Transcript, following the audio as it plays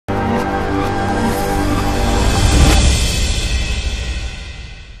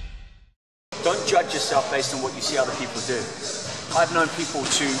don't judge yourself based on what you see other people do. I've known people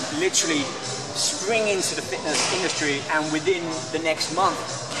to literally spring into the fitness industry and within the next month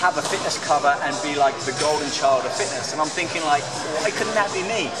have a fitness cover and be like the golden child of fitness. And I'm thinking like, why couldn't that be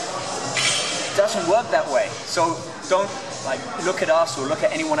me? It doesn't work that way. So don't like look at us or look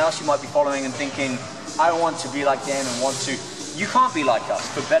at anyone else you might be following and thinking, I want to be like them and want to. You can't be like us,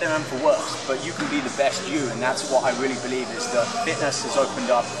 for better and for worse, but you can be the best you, and that's what I really believe is that fitness has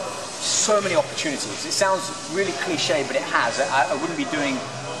opened up so many opportunities. It sounds really cliche, but it has. I wouldn't be doing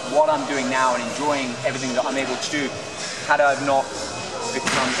what I'm doing now and enjoying everything that I'm able to do had I not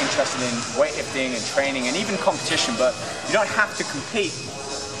become interested in weightlifting and training and even competition. But you don't have to compete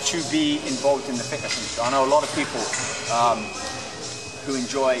to be involved in the fitness industry. I know a lot of people who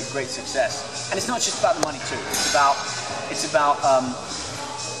enjoy great success, and it's not just about the money too. It's about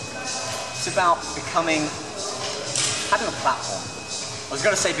becoming, having a platform. I was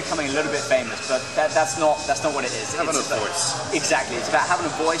going to say becoming a little bit famous, but that's not what it is. Having a voice. Exactly. It's about having a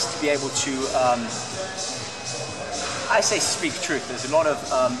voice to be able to, I say speak truth. There's a lot of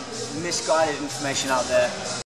misguided information out there.